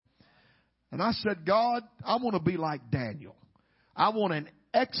And I said, God, I want to be like Daniel. I want an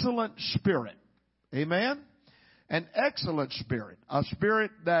excellent spirit. Amen? An excellent spirit. A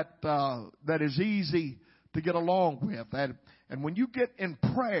spirit that is easy to get along with. And when you get in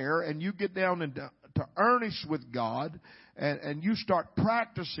prayer and you get down into earnest with God, and you start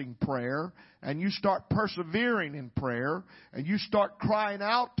practicing prayer, and you start persevering in prayer, and you start crying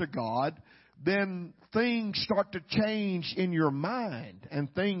out to God, then things start to change in your mind,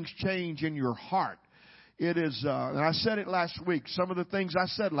 and things change in your heart. It is, and I said it last week. Some of the things I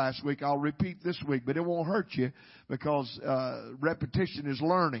said last week, I'll repeat this week, but it won't hurt you because repetition is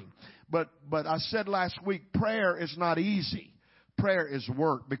learning. But I said last week, prayer is not easy. Prayer is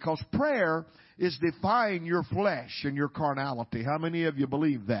work, because prayer is defying your flesh and your carnality. How many of you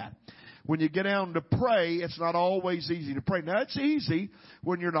believe that? When you get down to pray, it's not always easy to pray. Now, it's easy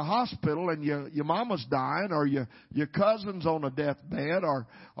when you're in a hospital and your mama's dying, or your cousin's on a deathbed,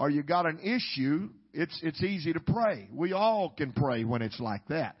 or you got an issue. It's easy to pray. We all can pray when it's like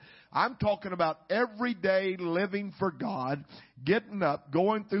that. I'm talking about every day living for God, getting up,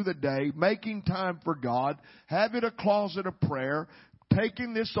 going through the day, making time for God, having a closet of prayer,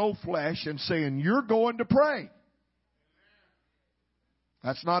 taking this old flesh and saying, you're going to pray.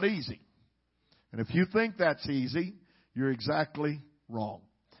 That's not easy. And if you think that's easy, you're exactly wrong.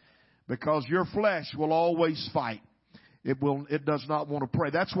 Because your flesh will always fight. It does not want to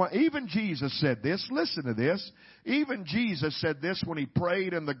pray. That's why even Jesus said this. Listen to this. Even Jesus said this when he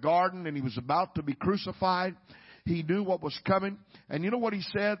prayed in the garden and he was about to be crucified. He knew what was coming. And you know what he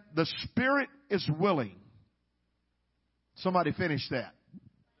said? The spirit is willing. Somebody finish that.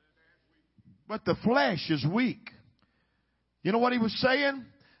 But the flesh is weak. You know what he was saying?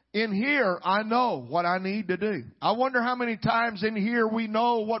 In here, I know what I need to do. I wonder how many times in here we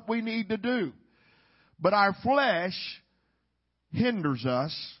know what we need to do. But our flesh hinders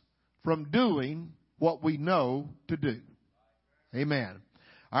us from doing what we know to do. Amen.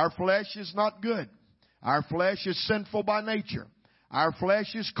 Our flesh is not good. Our flesh is sinful by nature. Our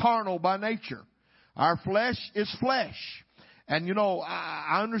flesh is carnal by nature. Our flesh is flesh. And you know,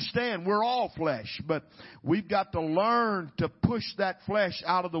 I understand we're all flesh, but we've got to learn to push that flesh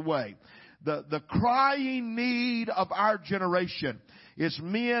out of the way. The crying need of our generation is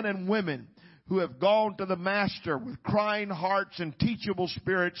men and women who have gone to the Master with crying hearts and teachable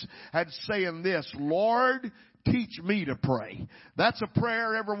spirits and saying this, Lord, teach me to pray. That's a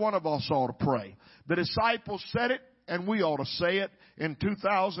prayer every one of us ought to pray. The disciples said it, and we ought to say it in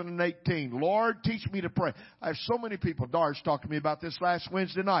 2018. Lord, teach me to pray. I have so many people. Doris talked to me about this last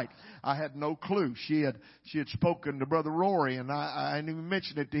Wednesday night. I had no clue. She had spoken to Brother Rory, and I didn't even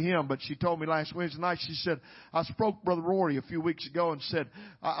mention it to him, but she told me last Wednesday night, she said, I spoke to Brother Rory a few weeks ago and said,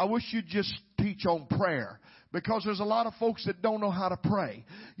 I wish you'd just teach on prayer, because there's a lot of folks that don't know how to pray.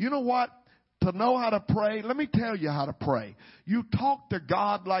 You know what? To know how to pray, let me tell you how to pray. You talk to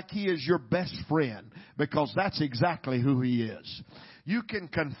God like He is your best friend, because that's exactly who He is. You can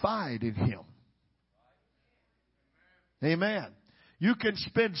confide in Him. Amen. You can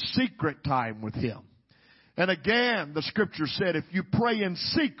spend secret time with Him. And again, the Scripture said if you pray in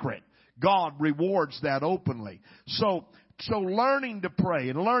secret, God rewards that openly. So learning to pray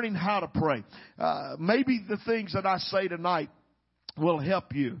and learning how to pray. Maybe the things that I say tonight will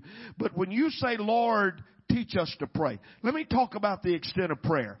help you. But when you say, Lord, teach us to pray, let me talk about the extent of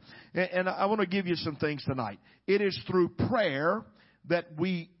prayer. And I want to give you some things tonight. It is through prayer that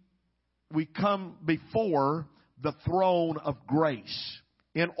we come before the throne of grace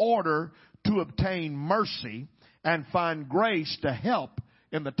in order to obtain mercy and find grace to help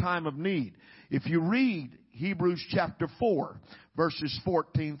in the time of need. If you read Hebrews chapter 4, verses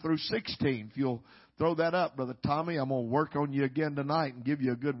 14 through 16, if you'll throw that up, Brother Tommy. I'm going to work on you again tonight and give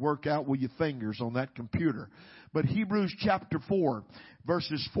you a good workout with your fingers on that computer. But Hebrews chapter 4,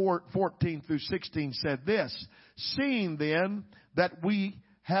 verses 14 through 16 said this, seeing then that we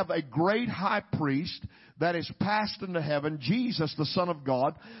have a great high priest that is passed into heaven, Jesus, the Son of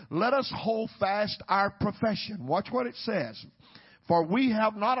God, let us hold fast our profession. Watch what it says. For we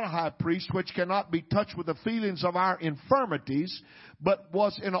have not a high priest which cannot be touched with the feelings of our infirmities, but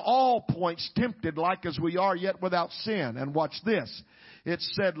was in all points tempted like as we are, yet without sin. And watch this. It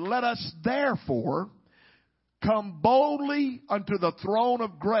said, let us therefore come boldly unto the throne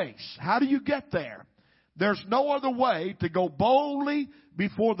of grace. How do you get there? There's no other way to go boldly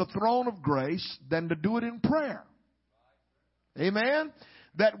before the throne of grace than to do it in prayer. Amen?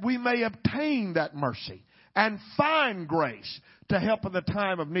 That we may obtain that mercy and find grace to help in the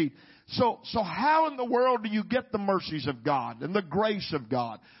time of need. So how in the world do you get the mercies of God and the grace of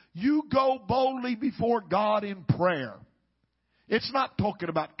God? You go boldly before God in prayer. It's not talking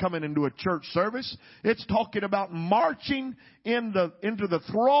about coming into a church service. It's talking about marching into the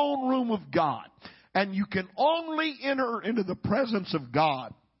throne room of God. And you can only enter into the presence of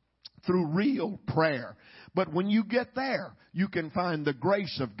God through real prayer. But when you get there, you can find the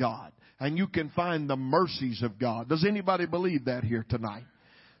grace of God and you can find the mercies of God. Does anybody believe that here tonight?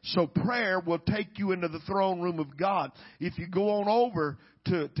 So prayer will take you into the throne room of God. If you go on over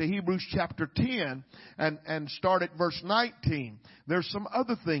to Hebrews chapter 10 and start at verse 19, there's some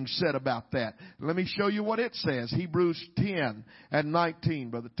other things said about that. Let me show you what it says. Hebrews 10 and 19,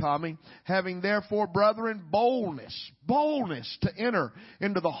 Brother Tommy. Having therefore, brethren, boldness to enter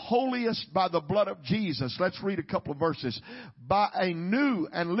into the holiest by the blood of Jesus. Let's read a couple of verses. By a new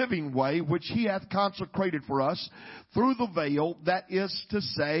and living way, which he hath consecrated for us through the veil, that is to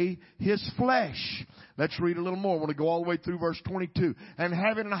say, his flesh. Let's read a little more. I want to go all the way through verse 22. And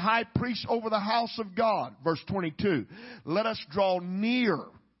having a high priest over the house of God. Verse 22. Let us draw near.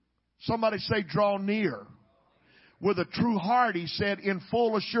 Somebody say draw near. With a true heart, he said, in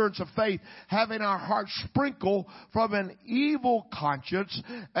full assurance of faith, having our hearts sprinkled from an evil conscience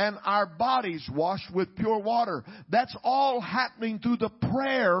and our bodies washed with pure water. That's all happening through the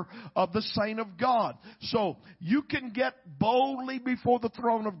prayer of the saint of God. So you can get boldly before the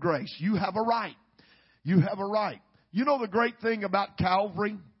throne of grace. You have a right. You have a right. You know the great thing about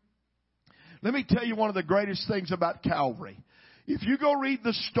Calvary? Let me tell you one of the greatest things about Calvary. If you go read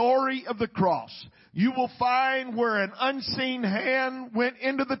the story of the cross, you will find where an unseen hand went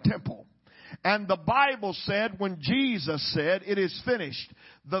into the temple. And the Bible said, when Jesus said, it is finished,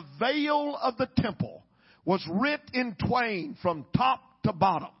 the veil of the temple was rent in twain from top to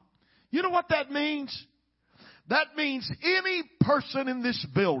bottom. You know what that means? That means any person in this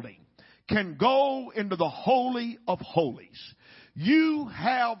building can go into the Holy of Holies. You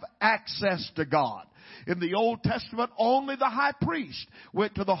have access to God. In the Old Testament, only the high priest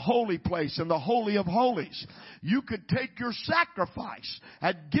went to the holy place and the Holy of Holies. You could take your sacrifice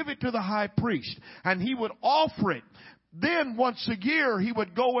and give it to the high priest, and he would offer it. Then once a year, he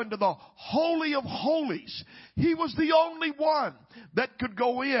would go into the Holy of Holies. He was the only one that could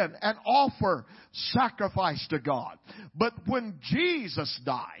go in and offer sacrifice to God. But when Jesus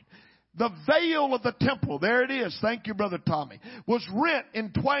died, the veil of the temple, there it is, thank you, Brother Tommy, was rent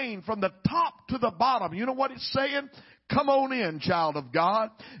in twain from the top to the bottom. You know what it's saying? Come on in, child of God.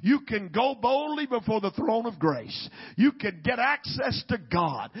 You can go boldly before the throne of grace. You can get access to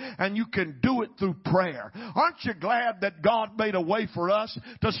God, and you can do it through prayer. Aren't you glad that God made a way for us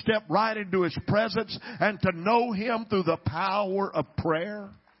to step right into his presence and to know him through the power of prayer?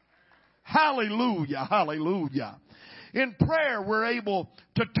 Hallelujah, hallelujah. In prayer, we're able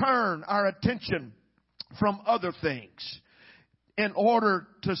to turn our attention from other things in order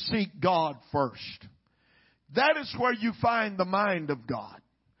to seek God first. That is where you find the mind of God.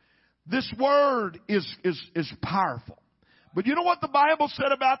 This word is powerful. But you know what the Bible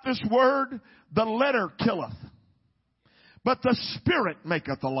said about this word? The letter killeth, but the Spirit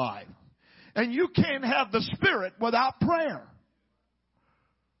maketh alive. And you can't have the Spirit without prayer.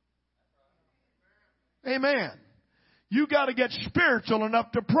 Amen. You got to get spiritual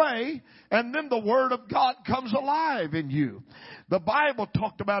enough to pray, and then the Word of God comes alive in you. The Bible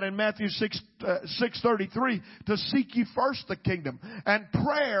talked about in Matthew 6:33 to seek ye first the kingdom, and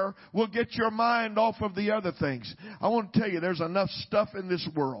prayer will get your mind off of the other things. I want to tell you, there's enough stuff in this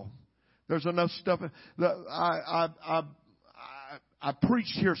world. There's enough stuff. I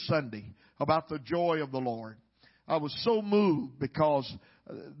preached here Sunday about the joy of the Lord. I was so moved because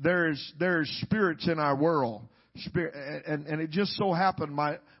there's spirits in our world. Spirit, and it just so happened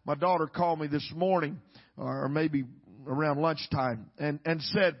my daughter called me this morning, or maybe around lunchtime, and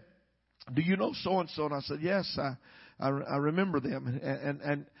said, "Do you know so and so?" And I said, "Yes, I remember them."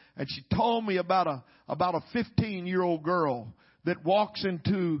 And she told me about a 15-year-old girl that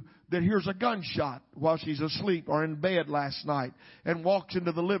hears a gunshot while she's asleep or in bed last night, and walks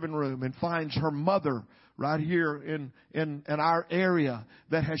into the living room and finds her mother right here in our area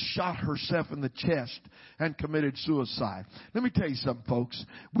that has shot herself in the chest and committed suicide. Let me tell you something, folks.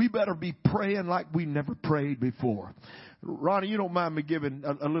 We better be praying like we never prayed before. Ronnie, you don't mind me giving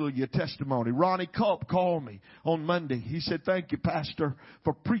a little of your testimony. Ronnie Culp called me on Monday. He said, "Thank you, Pastor,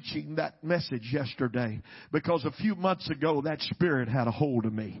 for preaching that message yesterday, because a few months ago that spirit had a hold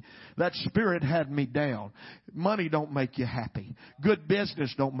of me. That spirit had me down. Money don't make you happy. Good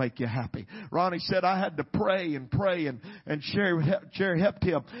business don't make you happy." Ronnie said, "I had to pray, and Sherry helped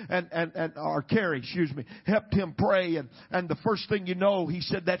him, or Carrie, excuse me, helped him pray, and the first thing you know," he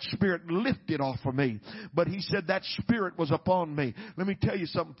said, "that spirit lifted off of me." But he said that spirit Spirit was upon me. Let me tell you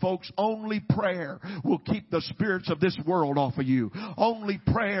something, folks. Only prayer will keep the spirits of this world off of you. Only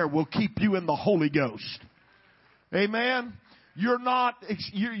prayer will keep you in the Holy Ghost. Amen. You're not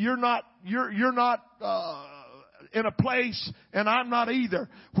in a place, and I'm not either,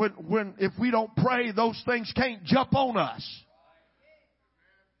 when if we don't pray, those things can't jump on us.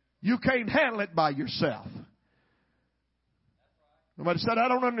 You can't handle it by yourself. Somebody said, I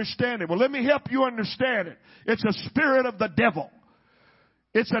don't understand it. Well, let me help you understand it. It's a spirit of the devil.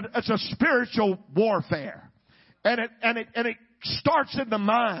 It's a spiritual warfare. And it starts in the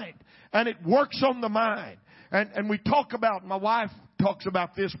mind. And it works on the mind. And we talk about, my wife talks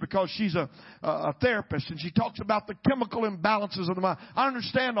about this because she's a therapist, and she talks about the chemical imbalances of the mind. I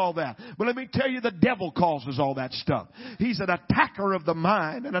understand all that. But let me tell you, the devil causes all that stuff. He's an attacker of the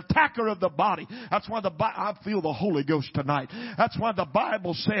mind, an attacker of the body. That's why I feel the Holy Ghost tonight. That's why the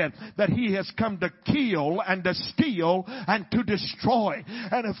Bible said that he has come to kill and to steal and to destroy.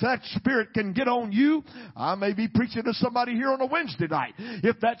 And if that spirit can get on you, I may be preaching to somebody here on a Wednesday night.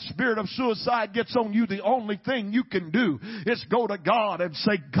 If that spirit of suicide gets on you, the only thing you can do is go to God and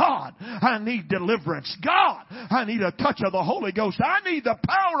say, God, I need deliverance. God, I need a touch of the Holy Ghost. I need the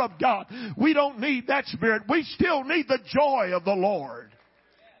power of God. We don't need that spirit. We still need the joy of the Lord.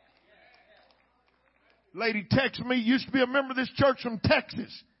 Lady texted me, used to be a member of this church from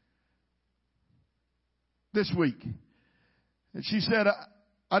Texas this week. And she said,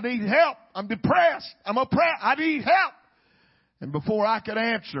 I need help. I'm depressed. I'm oppressed. I need help. And before I could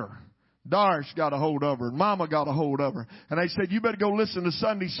answer, Doris got a hold of her, and Mama got a hold of her. And they said, you better go listen to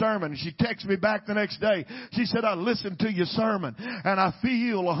Sunday's sermon. And she texted me back the next day. She said, I listened to your sermon, and I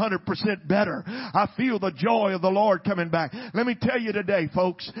feel 100% better. I feel the joy of the Lord coming back. Let me tell you today,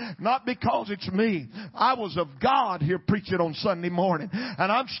 folks, not because it's me. I was of God here preaching on Sunday morning,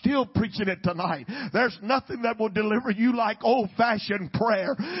 and I'm still preaching it tonight. There's nothing that will deliver you like old-fashioned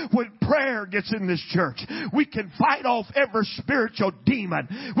prayer. When prayer gets in this church, we can fight off every spiritual demon.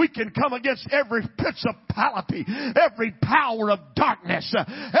 We can come against every principality, every power of darkness,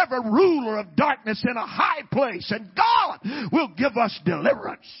 every ruler of darkness in a high place, and God will give us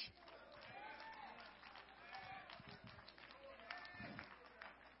deliverance.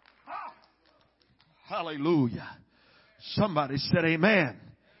 Hallelujah. Somebody said amen.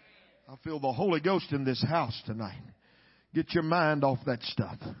 I feel the Holy Ghost in this house tonight. Get your mind off that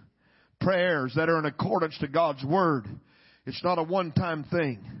stuff. Prayers that are in accordance to God's Word. It's not a one-time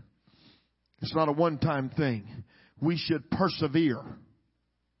thing. It's not a one-time thing. We should persevere.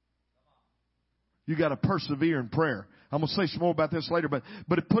 You got to persevere in prayer. I'm going to say some more about this later, but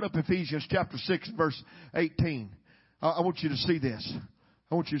put up Ephesians chapter 6, verse 18. I want you to see this.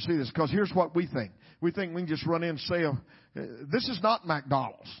 I want you to see this, because here's what we think. We think we can just run in and say, this is not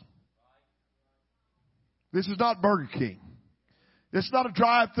McDonald's. This is not Burger King. It's not a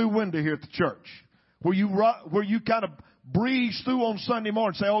drive-through window here at the church where you kind of breeze through on Sunday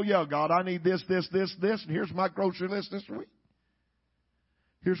morning and say, oh yeah, God, I need this, this, this, this, and here's my grocery list this week.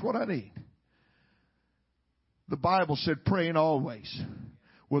 Here's what I need. The Bible said, praying always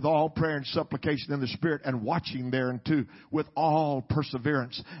with all prayer and supplication in the Spirit, and watching thereunto with all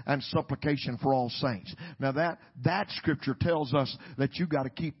perseverance and supplication for all saints. Now that scripture tells us that you got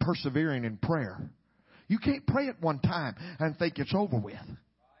to keep persevering in prayer. You can't pray at one time and think it's over with.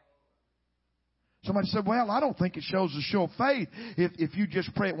 Somebody said, well, I don't think it shows a show of faith if you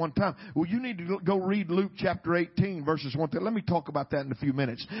just pray at one time. Well, you need to go read Luke chapter 18, verses 1 through. Let me talk about that in a few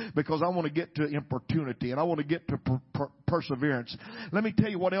minutes, because I want to get to importunity and I want to get to perseverance. Let me tell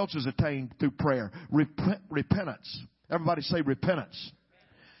you what else is attained through prayer. Repentance. Everybody say repentance.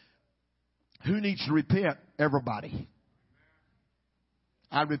 Who needs to repent? Everybody.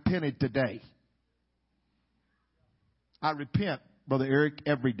 I repented today. I repent, Brother Eric,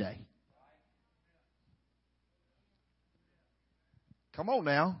 every day. Come on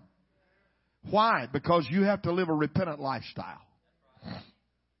now. Why? Because you have to live a repentant lifestyle.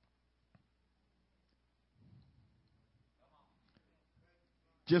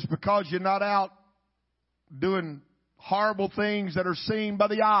 Just because you're not out doing horrible things that are seen by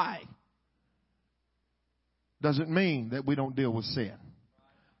the eye doesn't mean that we don't deal with sin.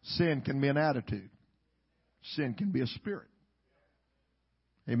 Sin can be an attitude. Sin can be a spirit.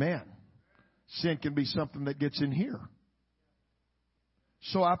 Amen. Sin can be something that gets in here.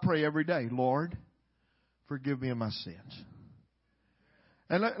 So I pray every day, Lord, forgive me of my sins.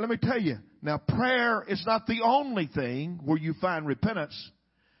 And let me tell you, now prayer is not the only thing where you find repentance.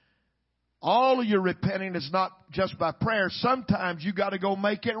 All of your repenting is not just by prayer. Sometimes you got to go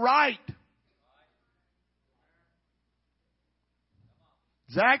make it right.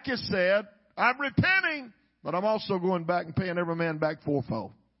 Zacchaeus said, I'm repenting But I'm also going back and paying every man back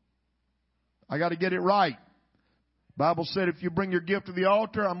fourfold. I got to get it right. Bible said if you bring your gift to the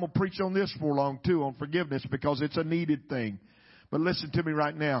altar, I'm going to preach on this for long too, on forgiveness, because it's a needed thing. But listen to me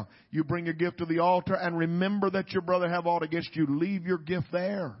right now. You bring your gift to the altar and remember that your brother have aught against you. Leave your gift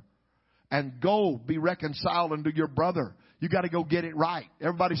there and go be reconciled unto your brother. You got to go get it right.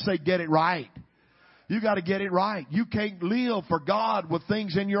 Everybody say get it right. You got to get it right. You can't live for God with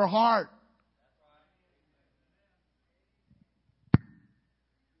things in your heart.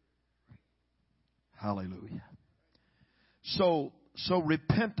 Hallelujah. So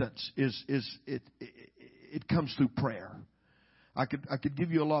repentance it comes through prayer. I could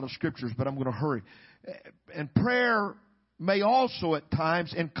give you a lot of scriptures, but I'm going to hurry. And prayer may also at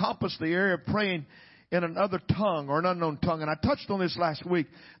times encompass the area of praying in another tongue or an unknown tongue. And I touched on this last week.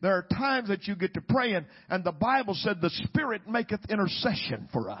 There are times that you get to praying, and the Bible said the Spirit maketh intercession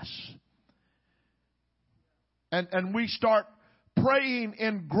for us. And we start praying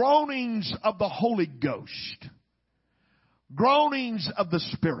in groanings of the Holy Ghost. Groanings of the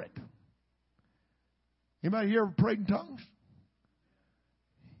Spirit. Anybody here ever prayed in tongues?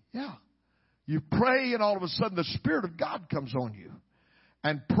 Yeah. You pray and all of a sudden the Spirit of God comes on you.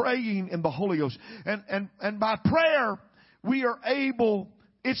 And praying in the Holy Ghost. And by prayer, we are able,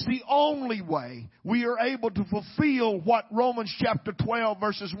 it's the only way we are able to fulfill what Romans chapter 12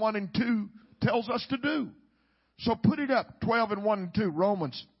 verses 1 and 2 tells us to do. So put it up, 12 and 1 and 2,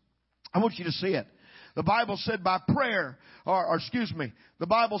 Romans. I want you to see it. The Bible said by prayer, the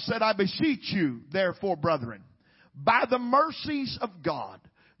Bible said, I beseech you, therefore, brethren, by the mercies of God,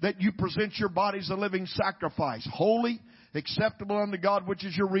 that you present your bodies a living sacrifice, holy, acceptable unto God, which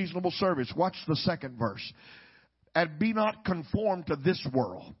is your reasonable service. Watch the second verse. And be not conformed to this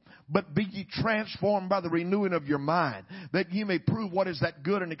world, but be ye transformed by the renewing of your mind, that ye may prove what is that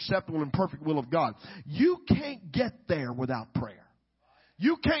good and acceptable and perfect will of God. You can't get there without prayer.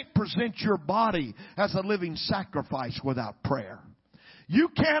 You can't present your body as a living sacrifice without prayer. You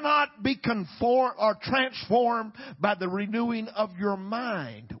cannot be conformed or transformed by the renewing of your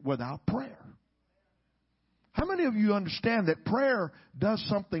mind without prayer. How many of you understand that prayer does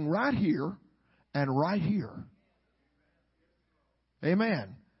something right here and right here?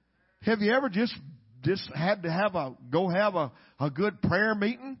 Amen. Have you ever just had to have a good prayer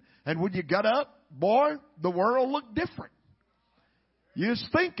meeting, and when you got up, boy, the world looked different. You was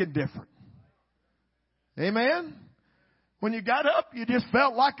thinking different. Amen. When you got up, you just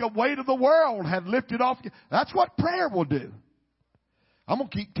felt like a weight of the world had lifted off you. That's what prayer will do. I'm going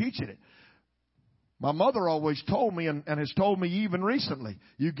to keep teaching it. My mother always told me and has told me even recently,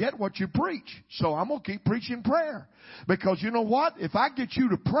 you get what you preach. So I'm going to keep preaching prayer. Because you know what? If I get you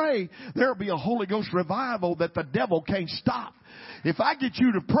to pray, there'll be a Holy Ghost revival that the devil can't stop. If I get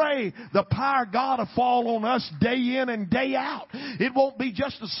you to pray, the power of God will fall on us day in and day out. It won't be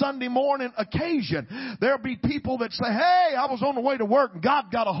just a Sunday morning occasion. There'll be people that say, hey, I was on the way to work and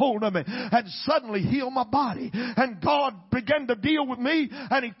God got a hold of me and suddenly healed my body. And God began to deal with me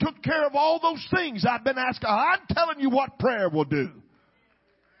and He took care of all those things I've been asking. I'm telling you what prayer will do.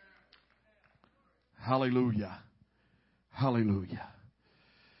 Hallelujah. Hallelujah.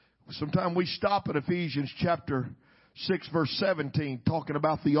 Sometimes we stop at Ephesians chapter 6 verse 17 talking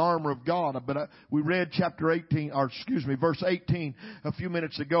about the armor of God. But we read verse 18 a few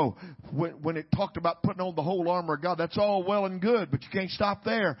minutes ago when it talked about putting on the whole armor of God. That's all well and good, but you can't stop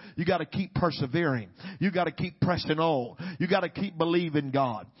there. You got to keep persevering. You got to keep pressing on. You got to keep believing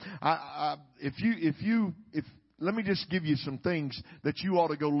God. Let me just give you some things that you ought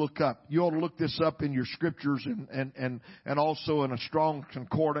to go look up. You ought to look this up in your scriptures and also in a strong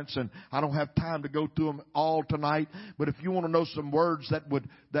concordance. And I don't have time to go through them all tonight. But if you want to know some words that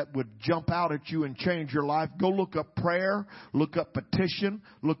would jump out at you and change your life, go look up prayer, look up petition,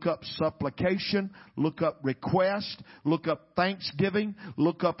 look up supplication, look up request, look up thanksgiving,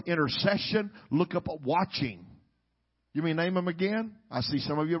 look up intercession, look up watching. You mean name them again? I see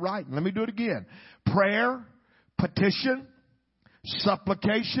some of you writing. Let me do it again. Prayer, petition,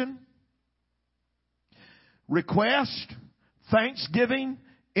 supplication, request, thanksgiving,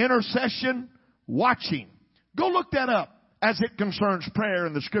 intercession, watching. Go look that up as it concerns prayer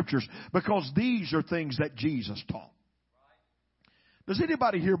in the scriptures, because these are things that Jesus taught. Does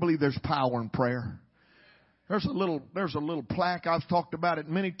anybody here believe there's power in prayer? There's a little plaque. I've talked about it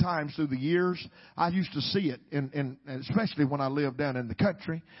many times through the years. I used to see it, especially when I lived down in the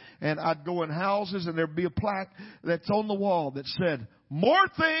country. And I'd go in houses and there'd be a plaque that's on the wall that said, more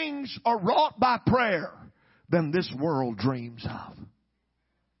things are wrought by prayer than this world dreams of.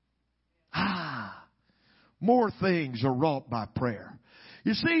 More things are wrought by prayer.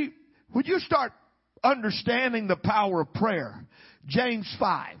 You see, when you start understanding the power of prayer. James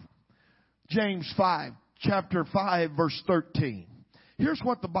 5, chapter 5, verse 13. Here's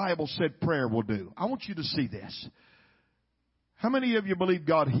what the Bible said prayer will do. I want you to see this. How many of you believe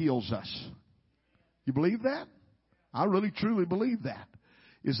God heals us? You believe that? I really truly believe that.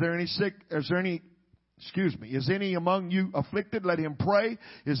 Is any among you afflicted? Let him pray.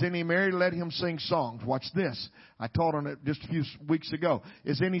 Is any merry? Let him sing songs. Watch this. I taught on it just a few weeks ago.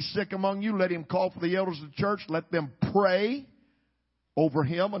 Is any sick among you? Let him call for the elders of the church. Let them pray over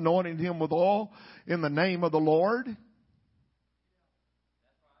him, anointing him with oil in the name of the Lord.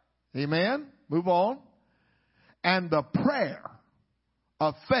 Amen. Move on. And the prayer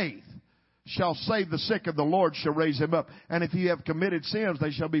of faith shall save the sick, and the Lord shall raise him up. And if he have committed sins,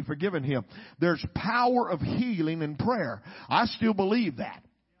 they shall be forgiven him. There's power of healing in prayer. I still believe that.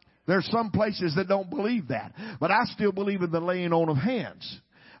 There's some places that don't believe that. But I still believe in the laying on of hands.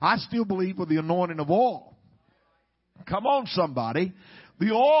 I still believe with the anointing of oil. Come on, somebody.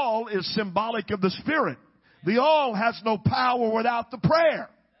 The oil is symbolic of the Spirit. The oil has no power without the prayer.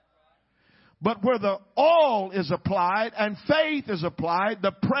 But where the oil is applied and faith is applied,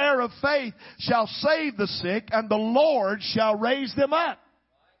 the prayer of faith shall save the sick, and the Lord shall raise them up.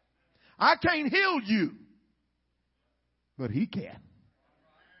 I can't heal you, but He can.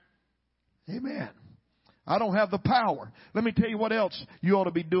 Amen. I don't have the power. Let me tell you what else you ought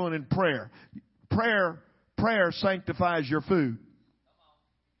to be doing in prayer. Prayer sanctifies your food.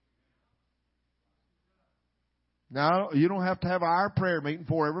 Now, you don't have to have our prayer meeting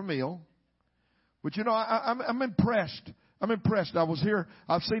for every meal. But you know, I'm impressed. I'm impressed. I was here.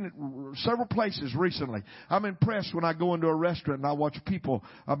 I've seen it several places recently. I'm impressed when I go into a restaurant and I watch people,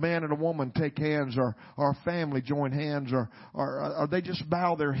 a man and a woman, take hands, or a family join hands, or they just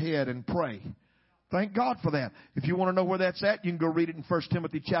bow their head and pray. Thank God for that. If you want to know where that's at, you can go read it in 1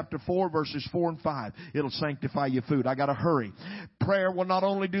 Timothy chapter 4, verses 4 and 5. It'll sanctify your food. I got to hurry. Prayer will not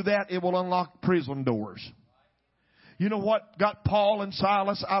only do that, it will unlock prison doors. You know what got Paul and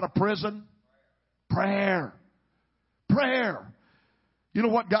Silas out of prison? Prayer. Prayer. You know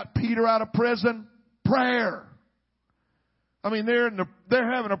what got Peter out of prison? Prayer. I mean, they're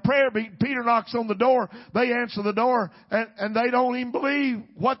having a prayer meeting. Peter knocks on the door. They answer the door, and they don't even believe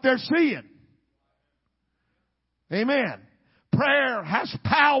what they're seeing. Amen. Prayer has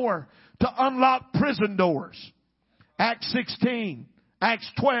power to unlock prison doors. Acts 16,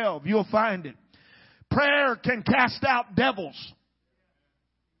 Acts 12, you'll find it. Prayer can cast out devils.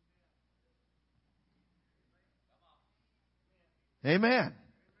 Amen.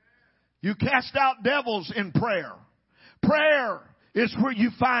 You cast out devils in prayer. Prayer is where you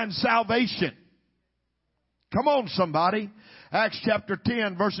find salvation. Come on, somebody. Acts chapter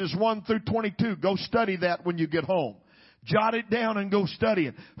 10, verses 1 through 22. Go study that when you get home. Jot it down and go study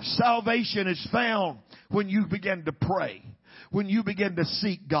it. Salvation is found when you begin to pray. When you begin to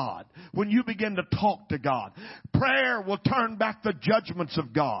seek God. When you begin to talk to God. Prayer will turn back the judgments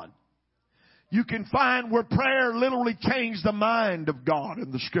of God. You can find where prayer literally changed the mind of God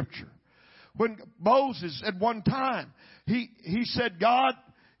in the Scripture. When Moses at one time, he said, God,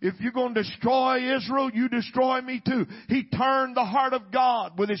 if you're going to destroy Israel, you destroy me too. He turned the heart of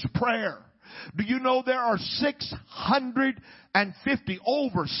God with his prayer. Do you know there are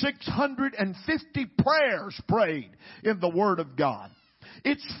over 650 prayers prayed in the Word of God?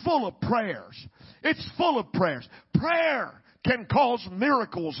 It's full of prayers. It's full of prayers. Prayer can cause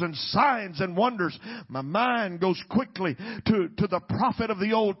miracles and signs and wonders. My mind goes quickly to the prophet of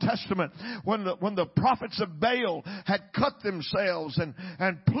the Old Testament when the prophets of Baal had cut themselves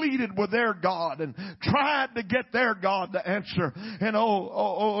and pleaded with their God and tried to get their God to answer. And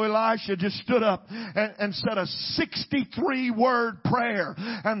Elisha just stood up and said a 63-word prayer,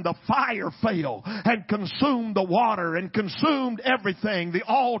 and the fire fell and consumed the water and consumed everything, the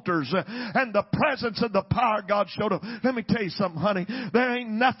altars and the presence of the power of God showed up. Let me tell you something, honey. There ain't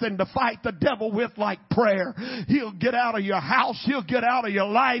nothing to fight the devil with like prayer. He'll get out of your house. He'll get out of your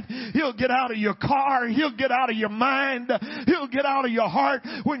life. He'll get out of your car. He'll get out of your mind. He'll get out of your heart.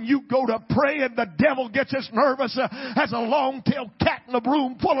 When you go to pray and the devil gets as nervous as a long-tailed cat in a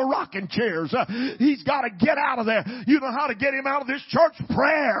room full of rocking chairs. He's got to get out of there. You know how to get him out of this church?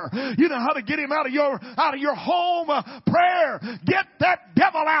 Prayer. You know how to get him out of your home? Prayer. Get that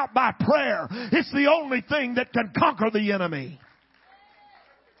devil out by prayer. It's the only thing that can conquer the enemy.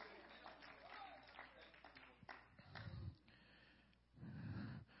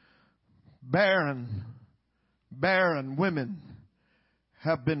 Barren women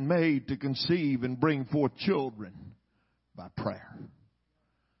have been made to conceive and bring forth children by prayer.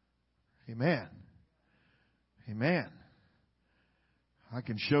 Amen. Amen. I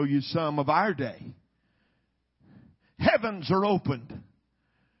can show you some of our day heavens are opened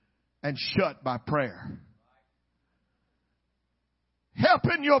and shut by prayer. Help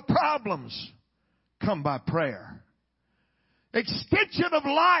in your problems come by prayer. Extension of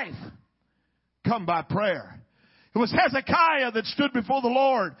life come by prayer. It was Hezekiah that stood before the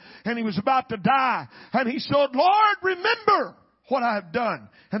Lord and he was about to die. And he said, Lord, remember what I have done.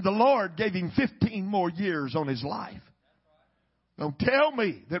 And the Lord gave him 15 more years on his life. Don't tell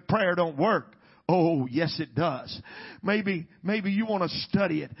me that prayer don't work. Oh, yes, it does. Maybe you want to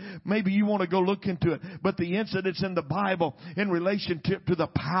study it. Maybe you want to go look into it. But the incidents in the Bible in relationship to the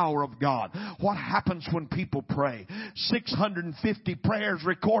power of God. What happens when people pray? 650 prayers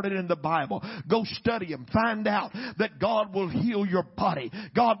recorded in the Bible. Go study them. Find out that God will heal your body.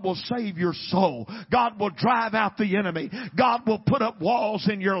 God will save your soul. God will drive out the enemy. God will put up walls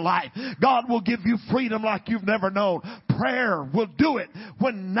in your life. God will give you freedom like you've never known. Prayer will do it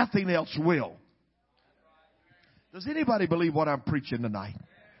when nothing else will. Does anybody believe what I'm preaching tonight?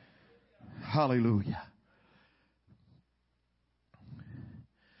 Hallelujah.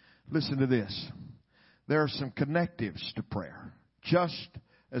 Listen to this. There are some connectives to prayer. Just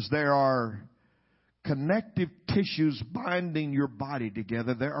as there are connective tissues binding your body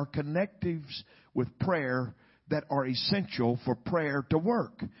together, there are connectives with prayer that are essential for prayer to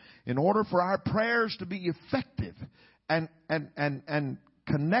work. In order for our prayers to be effective and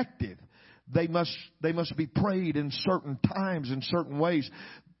connective, they must be prayed in certain times, in certain ways.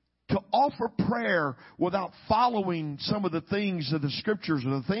 To offer prayer without following some of the things of the Scriptures,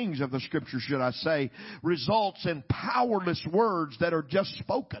 or the things of the Scriptures, should I say, results in powerless words that are just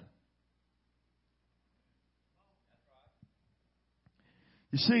spoken.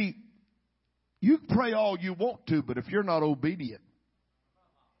 You see, you can pray all you want to, but if you're not obedient,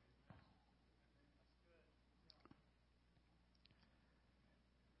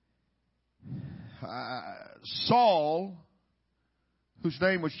 Saul, whose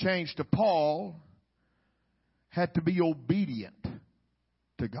name was changed to Paul, had to be obedient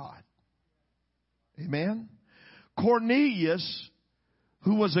to God. Amen? Cornelius,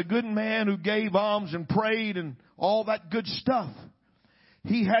 who was a good man who gave alms and prayed and all that good stuff,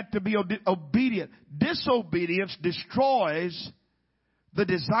 he had to be obedient. Disobedience destroys the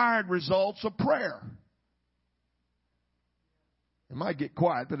desired results of prayer. It might get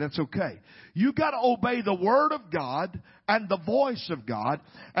quiet, but that's okay. You got to obey the Word of God and the voice of God.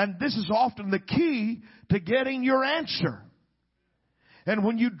 And this is often the key to getting your answer. And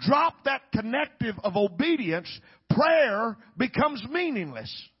when you drop that connective of obedience, prayer becomes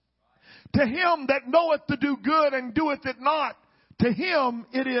meaningless. To him that knoweth to do good and doeth it not, to him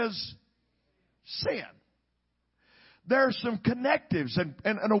it is sin. There are some connectives,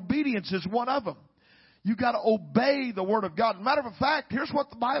 and obedience is one of them. You got to obey the Word of God. Matter of fact, here's what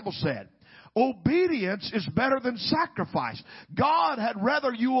the Bible said. Obedience is better than sacrifice. God had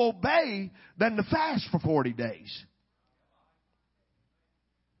rather you obey than to fast for 40 days.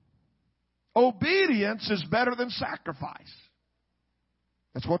 Obedience is better than sacrifice.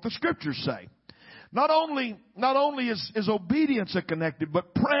 That's what the Scriptures say. Not only is obedience a connected,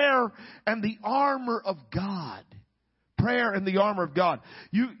 but prayer and the armor of God. Prayer and the armor of God.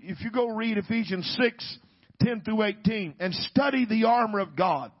 If you go read Ephesians 6:10 through 18 and study the armor of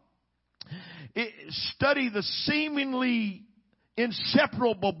God, study the seemingly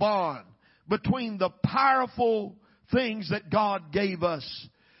inseparable bond between the powerful things that God gave us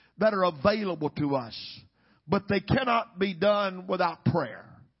that are available to us, but they cannot be done without prayer.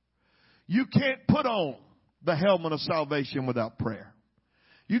 You can't put on the helmet of salvation without prayer.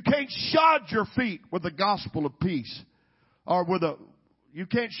 You can't shod your feet with the gospel of peace. You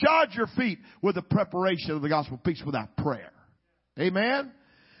can't shod your feet with the preparation of the gospel of peace without prayer. Amen?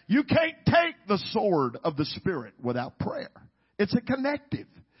 You can't take the sword of the Spirit without prayer. It's a connective.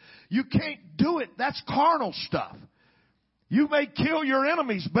 You can't do it. That's carnal stuff. You may kill your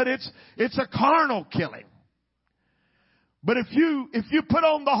enemies, but it's a carnal killing. But if you put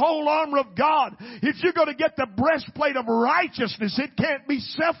on the whole armor of God, if you're going to get the breastplate of righteousness, it can't be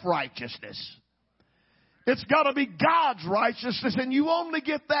self-righteousness. It's got to be God's righteousness, and you only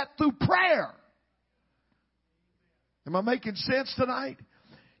get that through prayer. Am I making sense tonight?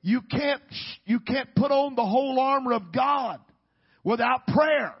 You can't put on the whole armor of God without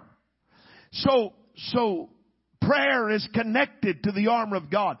prayer. So prayer is connected to the armor of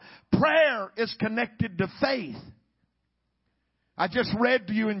God. Prayer is connected to faith. I just read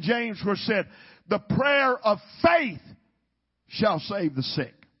to you in James where it said, the prayer of faith shall save the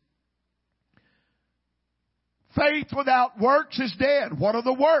sick. Faith without works is dead. What are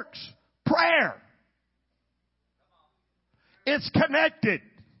the works? Prayer. It's connected.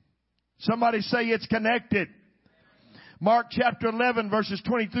 Somebody say it's connected. Mark chapter 11 verses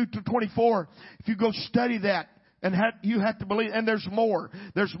 22 to 24. If you go study that, and you have to believe, and there's more.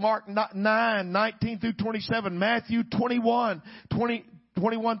 There's Mark 9, 19 through 27, Matthew 21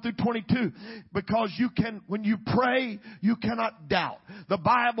 through 22. Because when you pray, you cannot doubt. The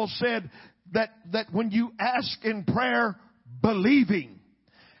Bible said that when you ask in prayer, believing,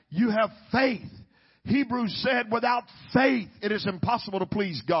 you have faith. Hebrews said without faith, it is impossible to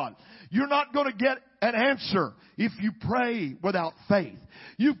please God. You're not going to get an answer if you pray without faith.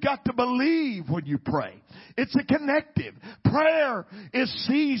 You've got to believe when you pray. It's a connective. Prayer is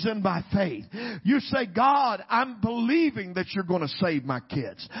seasoned by faith. You say, God, I'm believing that you're going to save my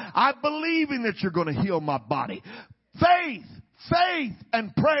kids. I'm believing that you're going to heal my body. Faith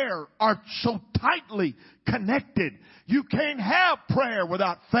and prayer are so tightly connected. You can't have prayer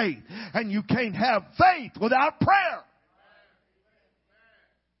without faith, and you can't have faith without prayer.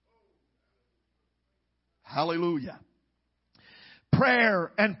 Hallelujah.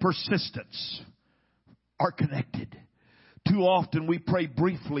 Prayer and persistence are connected. Too often we pray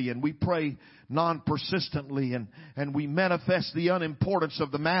briefly and we pray non-persistently, and we manifest the unimportance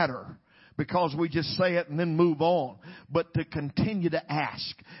of the matter because we just say it and then move on. But to continue to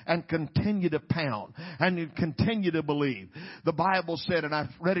ask and continue to pound and to continue to believe. The Bible said, and I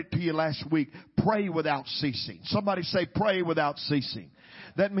read it to you last week, pray without ceasing. Somebody say pray without ceasing.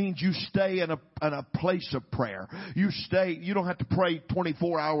 That means you stay in a place of prayer. You don't have to pray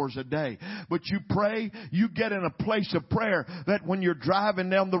 24 hours a day, but you pray, you get in a place of prayer that when you're driving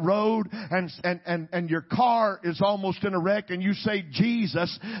down the road and your car is almost in a wreck and you say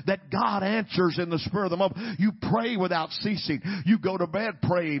Jesus, that God answers in the spur of the moment. You pray without ceasing. You go to bed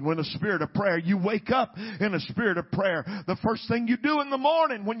praying in a spirit of prayer. You wake up in a spirit of prayer. The first thing you do in the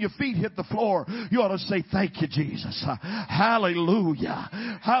morning when your feet hit the floor, you ought to say, thank you, Jesus. Hallelujah.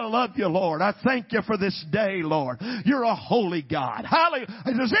 I love you, Lord. I thank you for this day, Lord. You're a holy God. Hallelujah.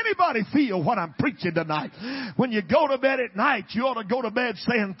 Does anybody feel what I'm preaching tonight? When you go to bed at night, you ought to go to bed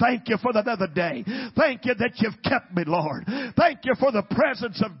saying, thank you for another day. Thank you that you've kept me, Lord. Thank you for the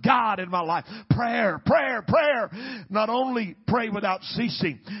presence of God in my life. Prayer. Not only pray without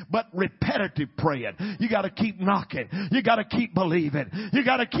ceasing, but repetitive praying. You got to keep knocking. You got to keep believing. You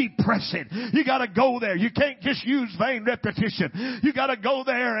got to keep pressing. You got to go there. You can't just use vain repetition. You got to go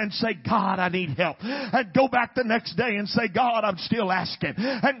there and say, God, I need help. And go back the next day and say, God, I'm still asking.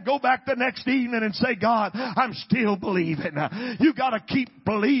 And go back the next evening and say, God, I'm still believing. You got to keep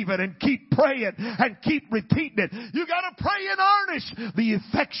believing and keep praying and keep repeating it. You got to pray in earnest. The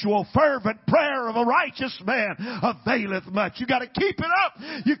effectual, fervent prayer of a righteous man availeth much. You got to keep it up.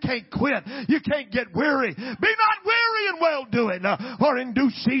 You can't quit. You can't get weary. Be not weary in well doing, for in due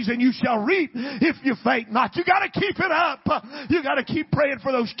season you shall reap if you faint not. You got to keep it up. You got to keep praying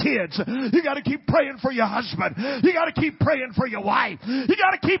for those kids. You got to keep praying for your husband. You got to keep praying for your wife. You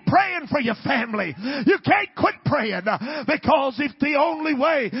got to keep praying for your family. You can't quit praying, because if the only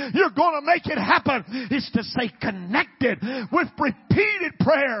way you're going to make it happen is to stay connected with repeated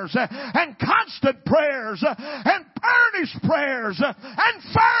prayers and constant prayers and earnest prayers and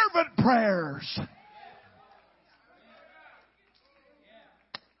fervent prayers.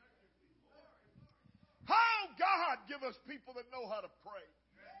 Oh, God, give us people that know how to pray.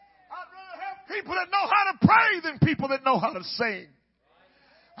 I'd rather have people that know how to pray than people that know how to sing.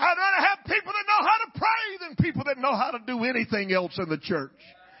 I'd rather have people that know how to pray than people that know how to do anything else in the church.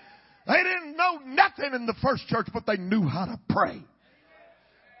 They didn't know nothing in the first church, but they knew how to pray.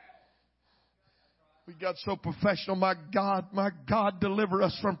 We got so professional. My God, deliver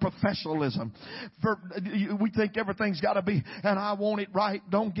us from professionalism. We think everything's got to be, and I want it right.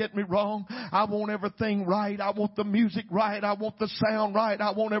 Don't get me wrong. I want everything right. I want the music right. I want the sound right.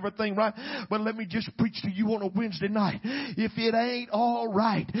 I want everything right. But let me just preach to you on a Wednesday night. If it ain't all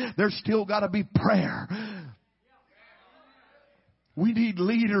right, there's still got to be prayer. We need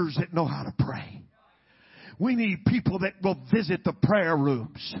leaders that know how to pray. We need people that will visit the prayer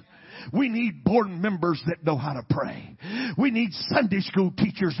rooms. We need board members that know how to pray. We need Sunday school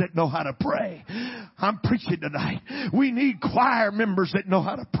teachers that know how to pray. I'm preaching tonight. We need choir members that know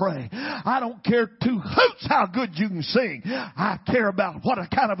how to pray. I don't care two hoots how good you can sing. I care about what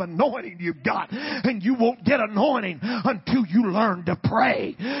kind of anointing you've got. And you won't get anointing until you learn to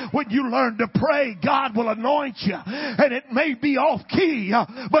pray. When you learn to pray, God will anoint you. And it may be off key,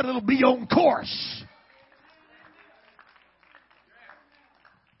 but it'll be on course.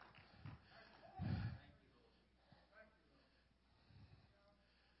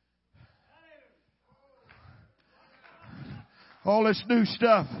 All this new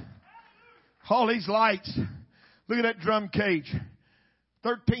stuff. All these lights. Look at that drum cage.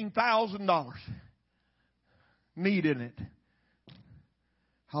 $13,000. need in it.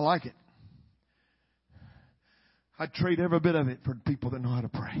 I like it. I'd trade every bit of it for people that know how to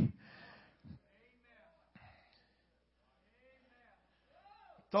pray.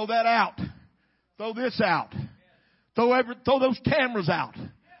 Throw that out. Throw this out. Throw those cameras out.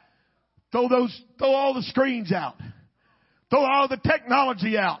 Throw all the screens out. Throw all the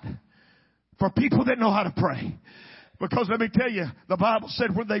technology out for people that know how to pray. Because let me tell you, the Bible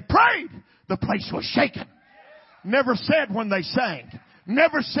said when they prayed, the place was shaken. Never said when they sang.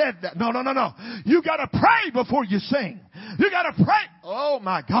 Never said that. No. You gotta pray before you sing. You gotta pray. Oh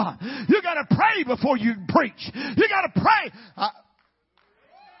my God. You gotta pray before you preach. You gotta pray.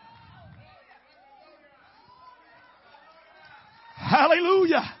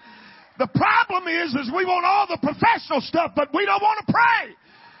 Hallelujah. The problem is we want all the professional stuff, but we don't want to pray.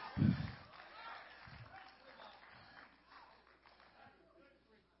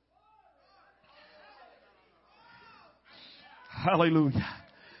 Hallelujah.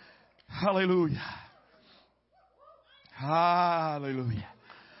 Hallelujah. Hallelujah.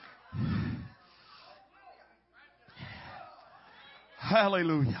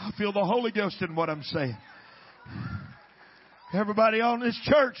 Hallelujah. I feel the Holy Ghost in what I'm saying. Everybody on this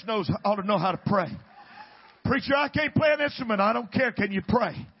church ought to know how to pray. Preacher, I can't play an instrument. I don't care. Can you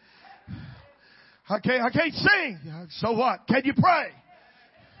pray? I can't sing. So what? Can you pray?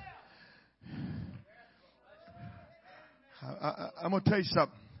 I'm going to tell you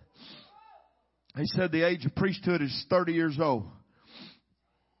something. He said the age of priesthood is 30 years old.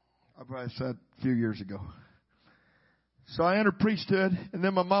 I probably said a few years ago. So I entered priesthood, and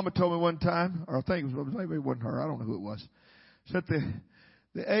then my mama told me one time, or I think it was, maybe it wasn't her, I don't know who it was, said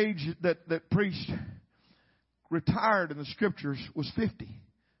the age that priests retired in the scriptures was 50.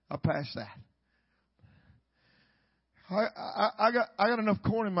 I passed that. I got enough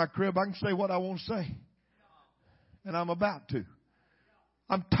corn in my crib, I can say what I want to say. And I'm about to.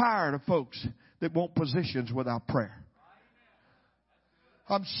 I'm tired of folks that want positions without prayer.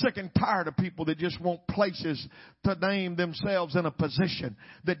 I'm sick and tired of people that just want places to name themselves in a position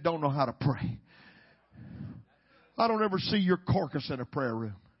that don't know how to pray. I don't ever see your carcass in a prayer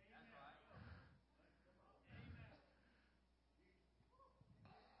room.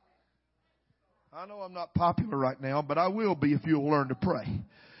 I know I'm not popular right now, but I will be if you'll learn to pray.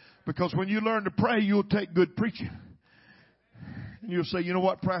 Because when you learn to pray, you'll take good preaching. And you'll say, you know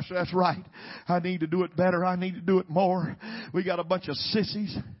what, Pastor, that's right. I need to do it better. I need to do it more. We got a bunch of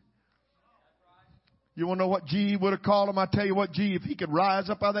sissies. You want to know what G would have called him? I tell you what, G, if he could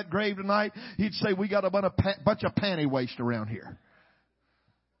rise up out of that grave tonight, he'd say, we got a bunch of panty waste around here.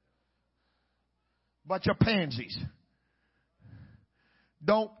 Bunch of pansies.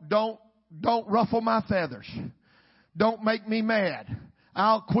 Don't ruffle my feathers. Don't make me mad.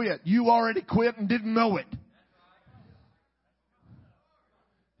 I'll quit. You already quit and didn't know it.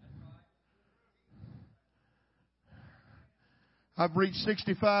 I've reached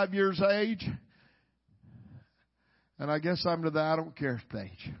 65 years of age, and I guess I'm to the I don't care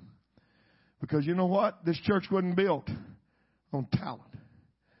stage. Because you know what? This church wasn't built on talent.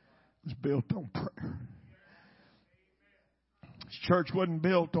 It was built on prayer. This church wasn't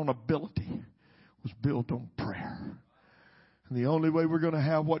built on ability. It was built on prayer. And the only way we're going to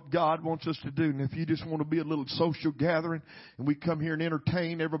have what God wants us to do, and if you just want to be a little social gathering, and we come here and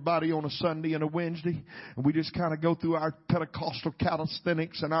entertain everybody on a Sunday and a Wednesday, and we just kind of go through our Pentecostal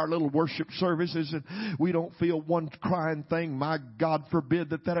calisthenics and our little worship services, and we don't feel one crying thing, my God forbid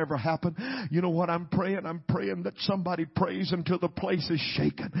that ever happen. You know what I'm praying? I'm praying that somebody prays until the place is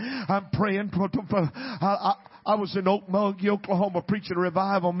shaken. I'm praying I was in Okmulgee, Oklahoma, preaching a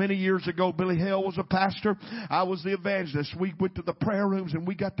revival many years ago. Billy Hale was a pastor. I was the evangelist. We went to the prayer rooms and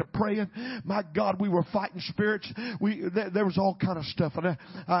we got to praying. My God, we were fighting spirits. There was all kind of stuff. And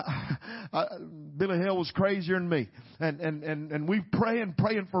Billy Hale was crazier than me. And we praying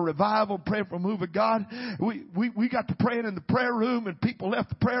for revival, praying for a move of God. We got to praying in the prayer room, and people left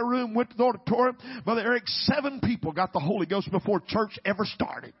the prayer room, went to the auditorium. Brother Eric, 7 people got the Holy Ghost before church ever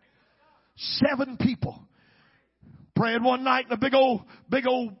started. 7 people. Praying one night, and a big old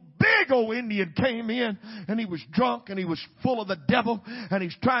Indian came in, and he was drunk, and he was full of the devil, and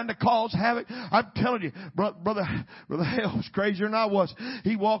he's trying to cause havoc. I'm telling you, Brother Hale was crazier than I was.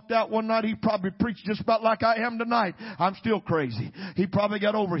 He walked out one night, he probably preached just about like I am tonight. I'm still crazy. He probably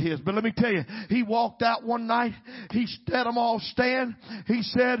got over his. But let me tell you, he walked out one night, he had them all stand. He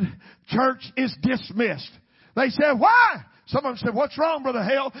said, church is dismissed. They said, why? Some of them said, what's wrong, Brother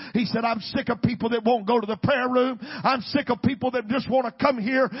Hale? He said, I'm sick of people that won't go to the prayer room. I'm sick of people that just want to come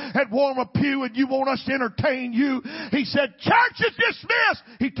here and warm a pew and you want us to entertain you. He said, church is dismissed.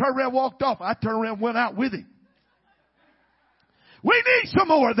 He turned around and walked off. I turned around and went out with him. We need some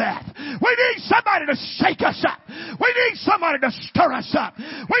more of that. We need somebody to shake us up. We need somebody to stir us up. We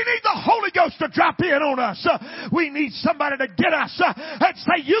need the Holy Ghost to drop in on us. We need somebody to get us and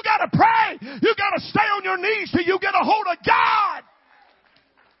say, you got to pray. You got to stay on your knees till you get a hold of God.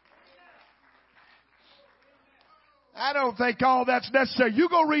 I don't think all that's necessary. You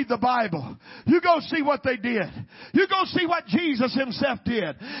go read the Bible. You go see what they did. You go see what Jesus himself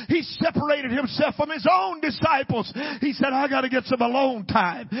did. He separated himself from his own disciples. He said, I got to get some alone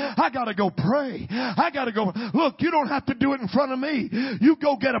time. I got to go pray. I got to go. Look, you don't have to do it in front of me. You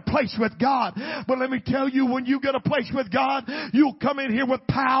go get a place with God. But let me tell you, when you get a place with God, you'll come in here with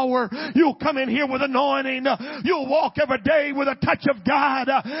power. You'll come in here with anointing. You'll walk every day with a touch of God.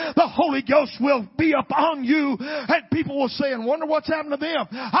 The Holy Ghost will be upon you. And people will say, and wonder what's happened to them.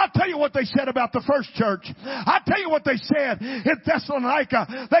 I'll tell you what they said about the first church. I'll tell you what they said in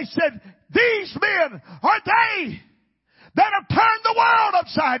Thessalonica. They said, these men are they that have turned the world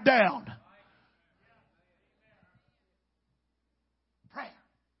upside down. Prayer.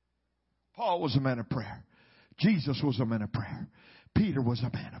 Paul was a man of prayer. Jesus was a man of prayer. Peter was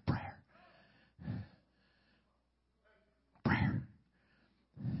a man of prayer. Prayer.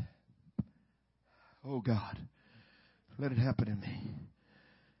 Oh God. Let it happen in me.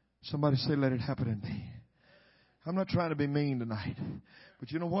 Somebody say, let it happen in me. I'm not trying to be mean tonight. But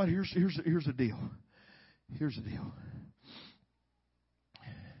you know what? Here's the deal. Here's the deal.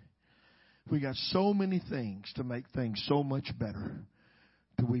 We got so many things to make things so much better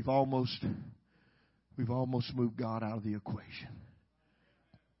that we've almost moved God out of the equation.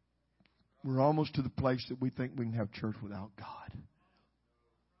 We're almost to the place that we think we can have church without God.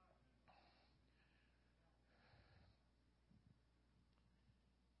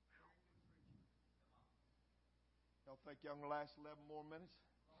 Think y'all gonna last 11 more minutes?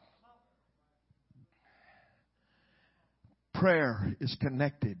 Prayer is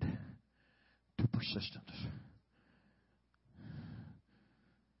connected to persistence.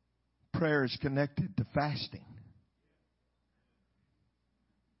 Prayer is connected to fasting.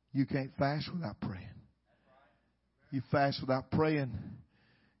 You can't fast without praying. You fast without praying,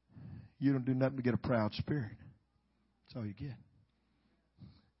 you don't do nothing to get a proud spirit. That's all you get.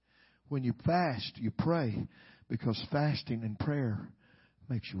 When you fast, you pray. Because fasting and prayer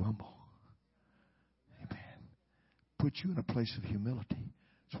makes you humble. Amen. Puts you in a place of humility.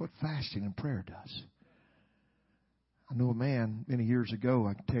 That's what fasting and prayer does. I know a man many years ago,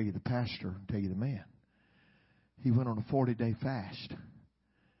 I can tell you the pastor and tell you the man. He went on a 40-day fast.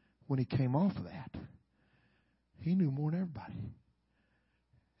 When he came off of that, he knew more than everybody.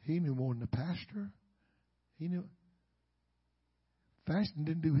 He knew more than the pastor. He knew. Fasting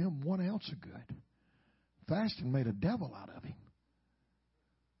didn't do him 1 ounce of good. Fasting made a devil out of him.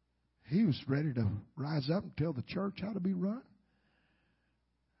 He was ready to rise up and tell the church how to be run,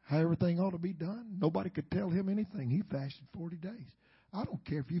 how everything ought to be done. Nobody could tell him anything. He fasted 40 days. I don't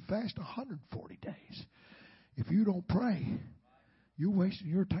care if you fast 140 days. If you don't pray, you're wasting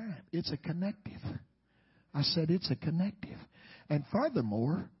your time. It's a connective. I said it's a connective. And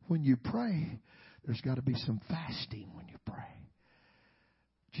furthermore, when you pray, there's got to be some fasting when you pray.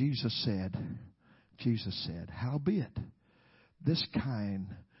 Jesus said, howbeit, this kind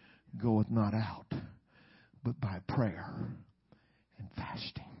goeth not out, but by prayer and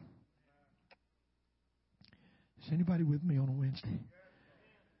fasting. Is anybody with me on a Wednesday?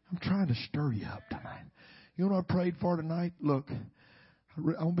 I'm trying to stir you up tonight. You know what I prayed for tonight? Look,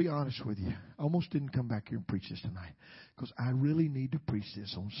 I'll be honest with you. I almost didn't come back here and preach this tonight because I really need to preach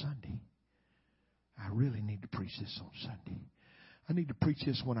this on Sunday. I really need to preach this on Sunday. I need to preach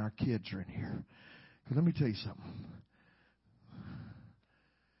this when our kids are in here. Because let me tell you something.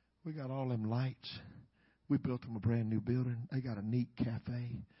 We got all them lights. We built them a brand new building. They got a neat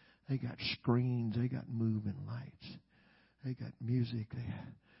cafe. They got screens. They got moving lights. They got music.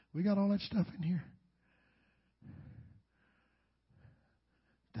 We got all that stuff in here.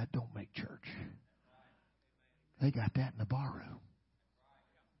 That don't make church. They got that in the bar room.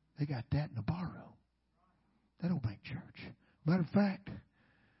 They got that in the bar room. That don't make church. Matter of fact,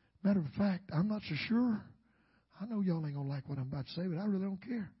 I'm not so sure. I know y'all ain't going to like what I'm about to say, but I really don't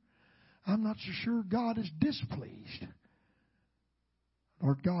care. I'm not so sure God is displeased.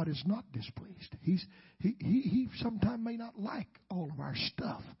 Or God is not displeased. He sometimes may not like all of our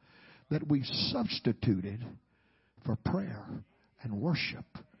stuff that we've substituted for prayer and worship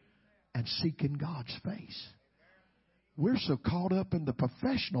and seeking God's face. We're so caught up in the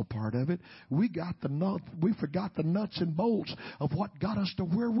professional part of it, we forgot the nuts and bolts of what got us to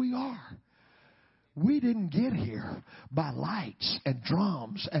where we are. We didn't get here by lights and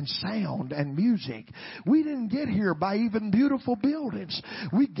drums and sound and music. We didn't get here by even beautiful buildings.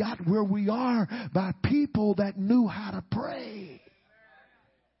 We got where we are by people that knew how to pray.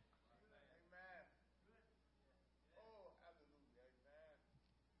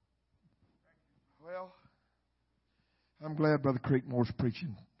 Well, I'm glad Brother Creekmore's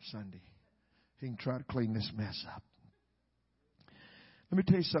preaching Sunday. He can try to clean this mess up. Let me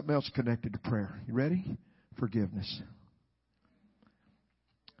tell you something else connected to prayer. You ready? Forgiveness.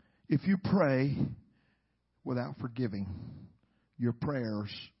 If you pray without forgiving, your prayers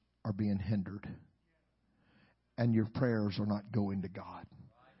are being hindered. And your prayers are not going to God.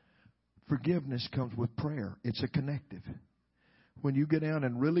 Forgiveness comes with prayer. It's a connective. When you get down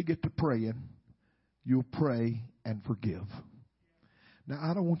and really get to praying, you'll pray and forgive. Now,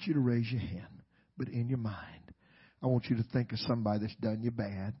 I don't want you to raise your hand, but in your mind, I want you to think of somebody that's done you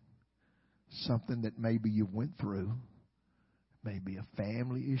bad, something that maybe you went through, maybe a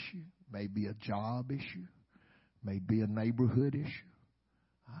family issue, maybe a job issue, maybe a neighborhood issue.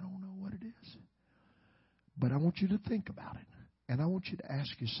 I don't know what it is. But I want you to think about it. And I want you to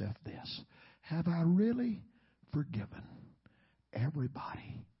ask yourself this. Have I really forgiven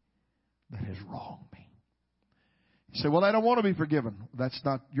everybody that has wronged me? You say, well, I don't want to be forgiven. That's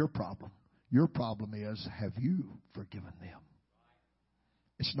not your problem. Your problem is, have you forgiven them?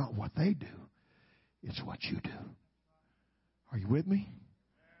 It's not what they do. It's what you do. Are you with me?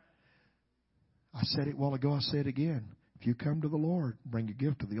 I said it a while ago. I say it again. If you come to the Lord, bring your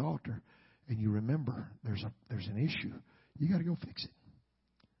gift to the altar, and you remember there's an issue, you got to go fix it.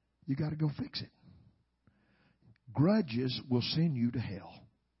 You got to go fix it. Grudges will send you to hell.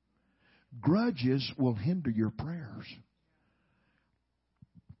 Grudges will hinder your prayers.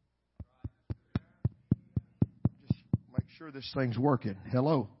 Just make sure this thing's working.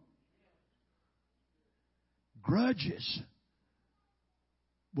 Hello. Grudges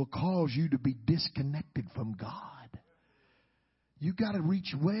will cause you to be disconnected from God. You got to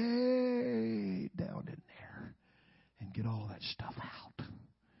reach way down in there and get all that stuff out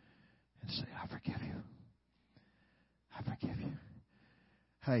and say, I forgive you. I forgive you.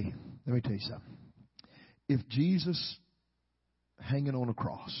 Hey, let me tell you something. If Jesus hanging on a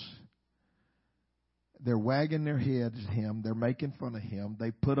cross, they're wagging their heads at him, they're making fun of him,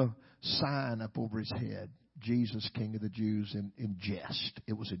 they put a sign up over his head, Jesus, King of the Jews, in jest.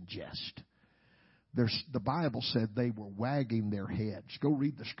 It was in jest. The Bible said they were wagging their heads. Go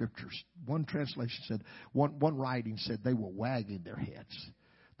read the scriptures. One translation said, one writing said they were wagging their heads.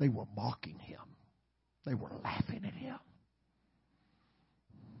 They were mocking him. They were laughing at him.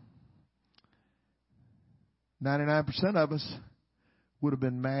 99% of us would have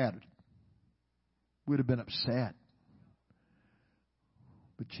been mad. Would have been upset.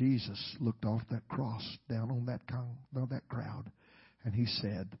 But Jesus looked off that cross, down on that crowd, and he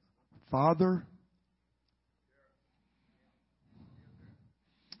said, Father,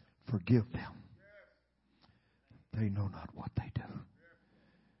 forgive them. They know not what they do.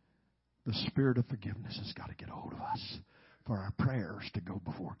 The spirit of forgiveness has got to get a hold of us for our prayers to go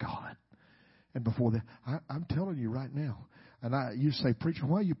before God. And before that, I'm telling you right now, and you say, preacher,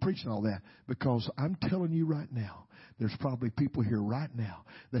 why are you preaching all that? Because I'm telling you right now, there's probably people here right now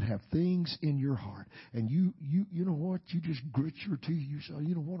that have things in your heart. And you know what? You just grit your teeth. You say,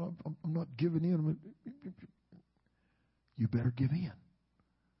 you know what? I'm not giving in. You better give in.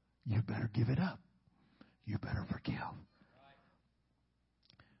 You better give it up. You better forgive.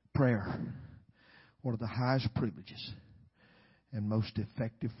 Prayer, one of the highest privileges and most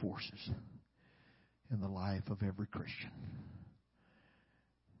effective forces in the life of every Christian.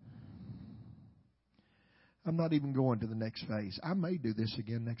 I'm not even going to the next phase. I may do this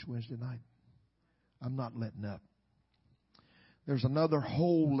again next Wednesday night. I'm not letting up. There's another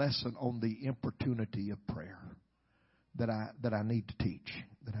whole lesson on the importunity of prayer that I need to teach,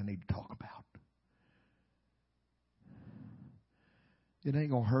 that I need to talk about. It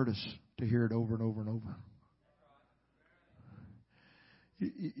ain't going to hurt us to hear it over and over and over.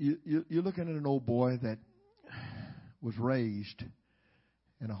 You're looking at an old boy that was raised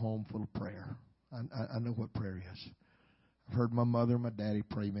in a home full of prayer. I know what prayer is. I've heard my mother and my daddy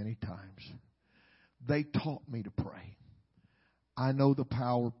pray many times. They taught me to pray. I know the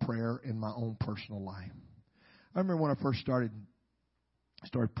power of prayer in my own personal life. I remember when I first started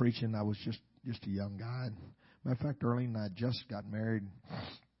preaching, I was just a young guy. Matter of fact, Earlene and I just got married.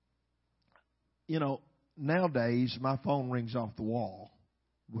 You know, nowadays my phone rings off the wall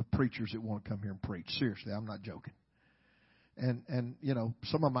with preachers that want to come here and preach. Seriously, I'm not joking. And you know,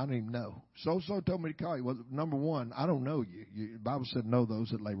 some of them I don't even know. So told me to call you. Well, number one, I don't know you. The Bible said, know those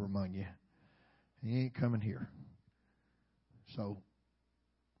that labor among you. He ain't coming here. So,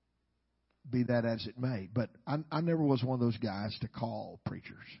 be that as it may. But I never was one of those guys to call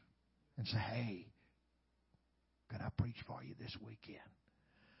preachers and say, hey, could I preach for you this weekend?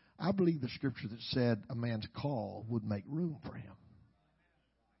 I believe the scripture that said a man's call would make room for him.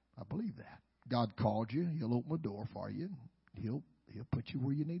 I believe that. God called you. He'll open a door for you. He'll put you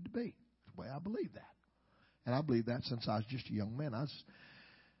where you need to be. That's the way I believe that. And I believe that since I was just a young man.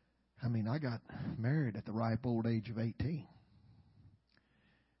 I got married at the ripe old age of 18.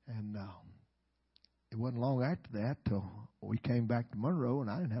 And it wasn't long after that till we came back to Monroe, and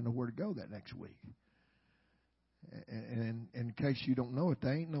I didn't have nowhere to go that next week. And in case you don't know it,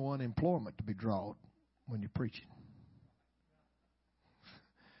 there ain't no unemployment to be drawed when you're preaching.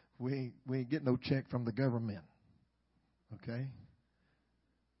 We ain't getting no check from the government. Okay?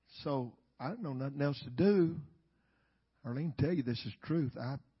 So I didn't know nothing else to do. Arlene, tell you this is truth.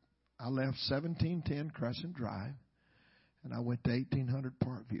 I left 1710 Crescent Drive, and I went to 1800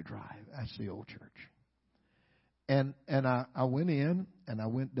 Parkview Drive. That's the old church. And I went in, and I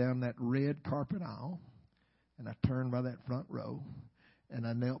went down that red carpet aisle, and I turned by that front row, and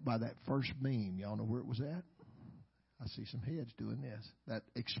I knelt by that first beam. Y'all know where it was at? I see some heads doing this. That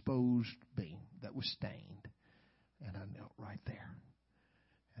exposed beam that was stained. And I knelt right there.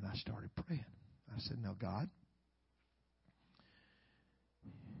 And I started praying. I said, now, God,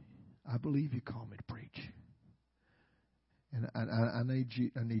 I believe you call me to preach. And I need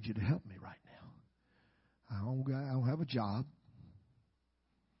you to help me right now. I don't have a job.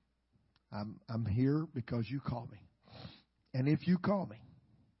 I'm here because you call me. And if you call me,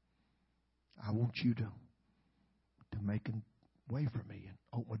 I want you to make a way for me and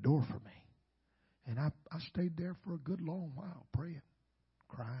open a door for me. And I stayed there for a good long while, praying,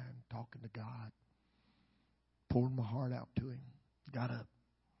 crying, talking to God, pouring my heart out to Him. Got up,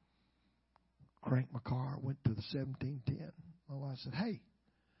 cranked my car, went to the 1710. My wife said, hey,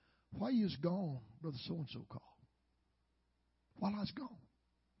 while you was gone, Brother so-and-so called. While I was gone.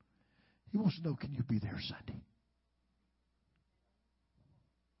 He wants to know, can you be there Sunday?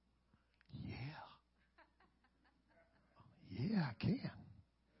 Yeah, I can.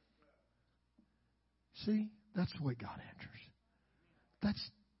 See, that's the way God answers.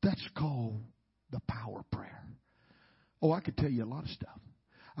 That's called the power of prayer. Oh, I could tell you a lot of stuff.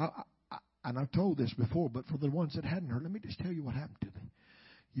 And I've told this before, but for the ones that hadn't heard, let me just tell you what happened to me.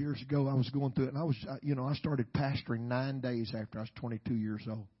 Years ago, I was going through it, and I started pastoring 9 days after I was 22 years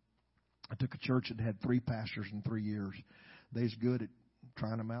old. I took a church that had 3 pastors in 3 years. They was good at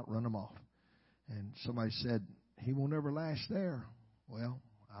trying them out, run them off. And somebody said, he won't ever last there. Well,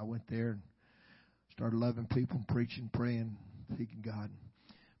 I went there and started loving people, preaching, praying, seeking God.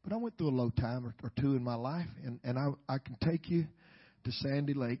 But I went through a low time or two in my life, and I can take you to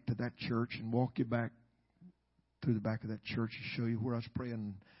Sandy Lake, to that church, and walk you back through the back of that church and show you where I was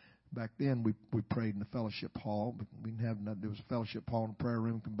praying. Back then, we prayed in the fellowship hall, but we didn't have nothing. There was a fellowship hall and a prayer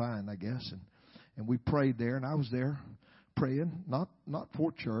room combined, I guess, and we prayed there, and I was there praying, not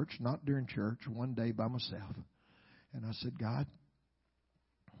for church, not during church, one day by myself. And I said, God,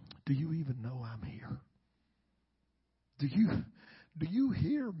 do you even know I'm here? Do you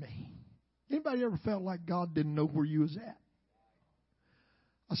hear me? Anybody ever felt like God didn't know where you was at?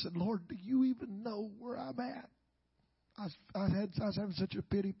 I said, Lord, do you even know where I'm at? I was having such a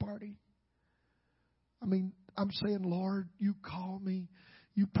pity party. I mean, I'm saying, Lord, you call me.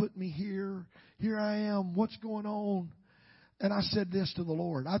 You put me here. Here I am. What's going on? And I said this to the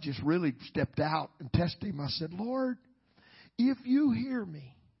Lord. I just really stepped out and tested Him. I said, Lord, if you hear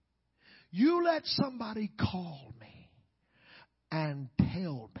me, you let somebody call me and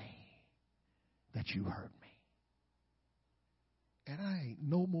tell me that you heard me. And I ain't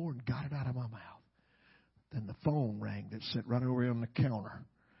no more than got it out of my mouth than the phone rang that sat right over on the counter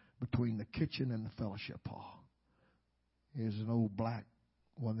between the kitchen and the fellowship hall. It was an old black,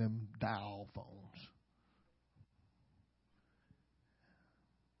 one of them dial phones.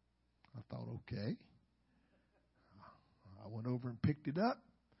 I thought, okay. I went over and picked it up,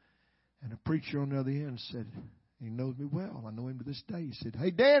 and a preacher on the other end said, he knows me well. I know him to this day. He said,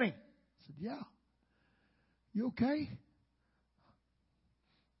 hey, Danny. I said, yeah. You okay?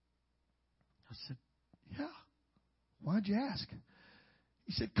 I said, yeah. Why'd you ask?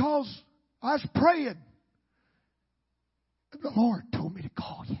 He said, 'cause I was praying. And the Lord told me to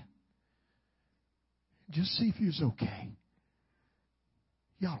call you. Just see if you was okay.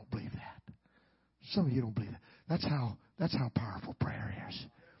 Y'all don't believe that. Some of you don't believe that. That's how powerful prayer is.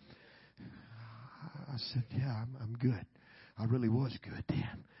 I said, yeah, I'm good. I really was good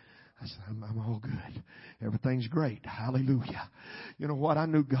then. I said, I'm all good. Everything's great. Hallelujah. You know what? I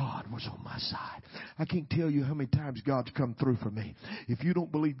knew God was on my side. I can't tell you how many times God's come through for me. If you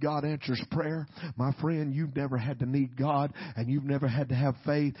don't believe God answers prayer, my friend, you've never had to need God, and you've never had to have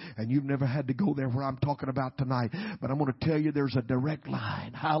faith, and you've never had to go there where I'm talking about tonight. But I'm going to tell you there's a direct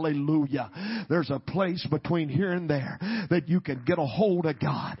line. Hallelujah. There's a place between here and there that you can get a hold of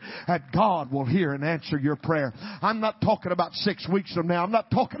God, and God will hear and answer your prayer. I'm not talking about 6 weeks from now. I'm not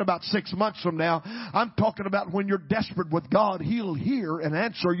talking about 6 months from now. I'm talking about when you're desperate with God, He'll hear and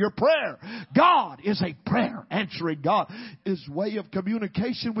answer your prayer. God is a prayer answering God. His way of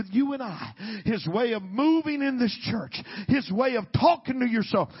communication with you and I, His way of moving in this church, His way of talking to your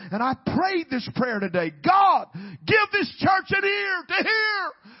soul. And I prayed this prayer today. God, give this church an ear to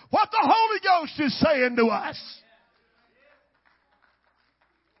hear what the Holy Ghost is saying to us.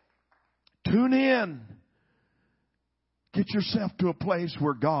 Tune in. Get yourself to a place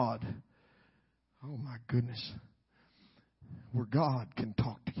where God, oh my goodness, where God can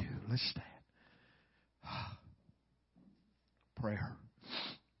talk to you. Let's stand. Prayer.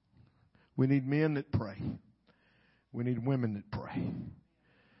 We need men that pray. We need women that pray.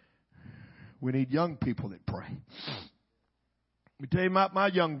 We need young people that pray. Let me tell you about my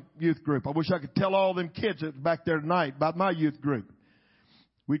young youth group. I wish I could tell all them kids that was back there tonight about my youth group.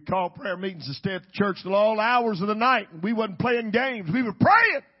 We'd call prayer meetings to stay at the church till all hours of the night. And we wasn't playing games. We were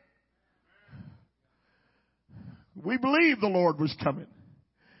praying. We believed the Lord was coming.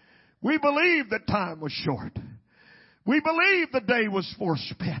 We believed that time was short. We believed the day was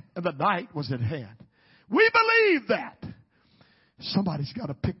forespent and the night was at hand. We believe that. Somebody's got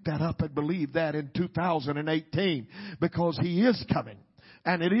to pick that up and believe that in 2018, because He is coming.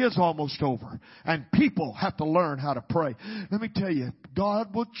 And it is almost over. And people have to learn how to pray. Let me tell you,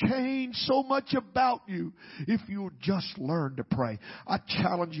 God will change so much about you if you'll just learn to pray. I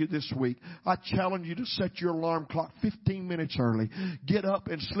challenge you this week. I challenge you to set your alarm clock 15 minutes early. Get up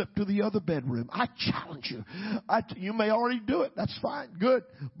and slip to the other bedroom. I challenge you. You may already do it. That's fine. Good.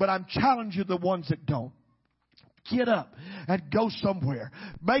 But I'm challenging the ones that don't. Get up and go somewhere.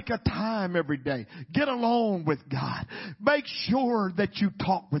 Make a time every day. Get alone with God. Make sure that you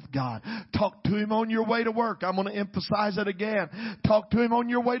talk with God. Talk to Him on your way to work. I'm going to emphasize it again. Talk to Him on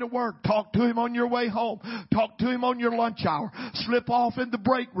your way to work. Talk to Him on your way home. Talk to Him on your lunch hour. Slip off in the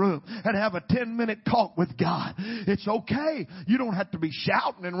break room and have a 10-minute talk with God. It's okay. You don't have to be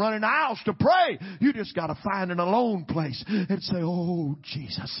shouting and running aisles to pray. You just got to find an alone place and say, "Oh,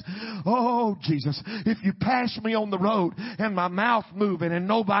 Jesus. Oh, Jesus. If you pass me on the road and my mouth moving and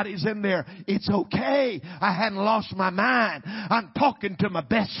nobody's in there, it's okay. I hadn't lost my mind. I'm talking to my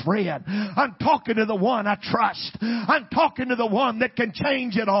best friend. I'm talking to the one I trust. I'm talking to the one that can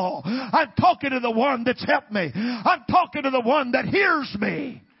change it all. I'm talking to the one that's helped me. I'm talking to the one that hears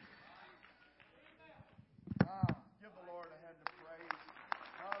me." Give the Lord a hand of praise.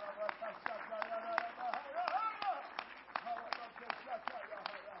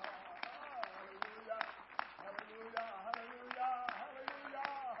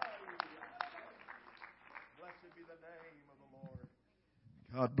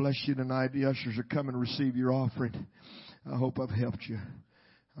 God bless you tonight. The ushers are coming to receive your offering. I hope I've helped you.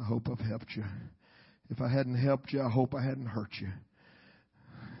 I hope I've helped you. If I hadn't helped you, I hope I hadn't hurt you.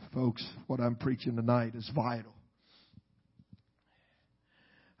 Folks, what I'm preaching tonight is vital.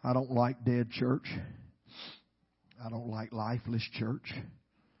 I don't like dead church. I don't like lifeless church.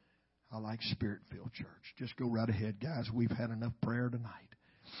 I like Spirit-filled church. Just go right ahead, guys. We've had enough prayer tonight.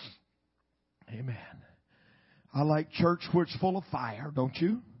 Amen. I like church where it's full of fire, don't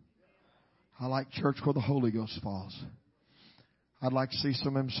you? I like church where the Holy Ghost falls. I'd like to see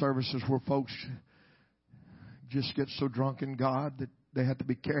some of them services where folks just get so drunk in God that they have to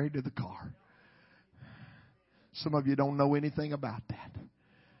be carried to the car. Some of you don't know anything about that.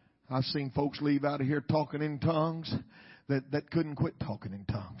 I've seen folks leave out of here talking in tongues that couldn't quit talking in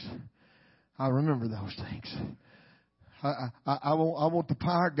tongues. I remember those things. I want the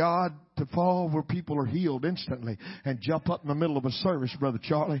power of God to fall where people are healed instantly and jump up in the middle of a service, Brother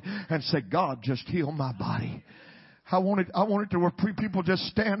Charlie, and say, "God, just heal my body." I want it to where people just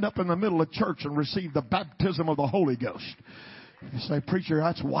stand up in the middle of church and receive the baptism of the Holy Ghost. You say, "Preacher,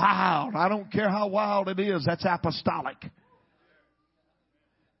 that's wild." I don't care how wild it is. That's apostolic.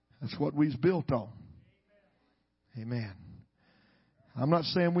 That's what we's built on. Amen. I'm not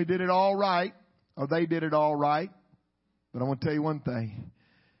saying we did it all right or they did it all right. But I want to tell you one thing.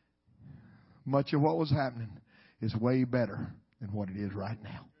 Much of what was happening is way better than what it is right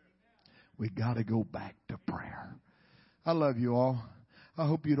now. We got to go back to prayer. I love you all. I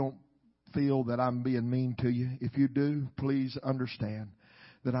hope you don't feel that I'm being mean to you. If you do, please understand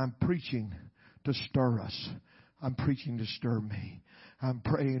that I'm preaching to stir us. I'm preaching to stir me. I'm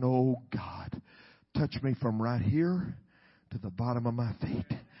praying, oh God, touch me from right here to the bottom of my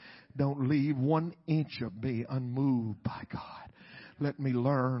feet. Don't leave 1 inch of me unmoved by God. Let me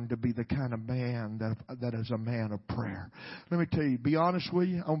learn to be the kind of man that is a man of prayer. Let me tell you, be honest with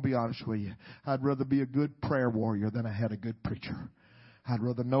you. I'm going to be honest with you. I'd rather be a good prayer warrior than I had a good preacher. I'd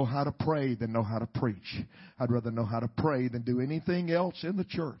rather know how to pray than know how to preach. I'd rather know how to pray than do anything else in the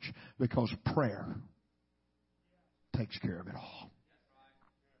church, because prayer takes care of it all.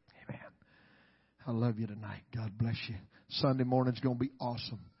 Amen. I love you tonight. God bless you. Sunday morning's going to be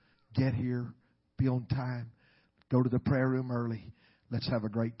awesome. Get here. Be on time. Go to the prayer room early. Let's have a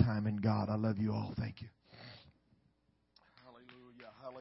great time in God. I love you all. Thank you.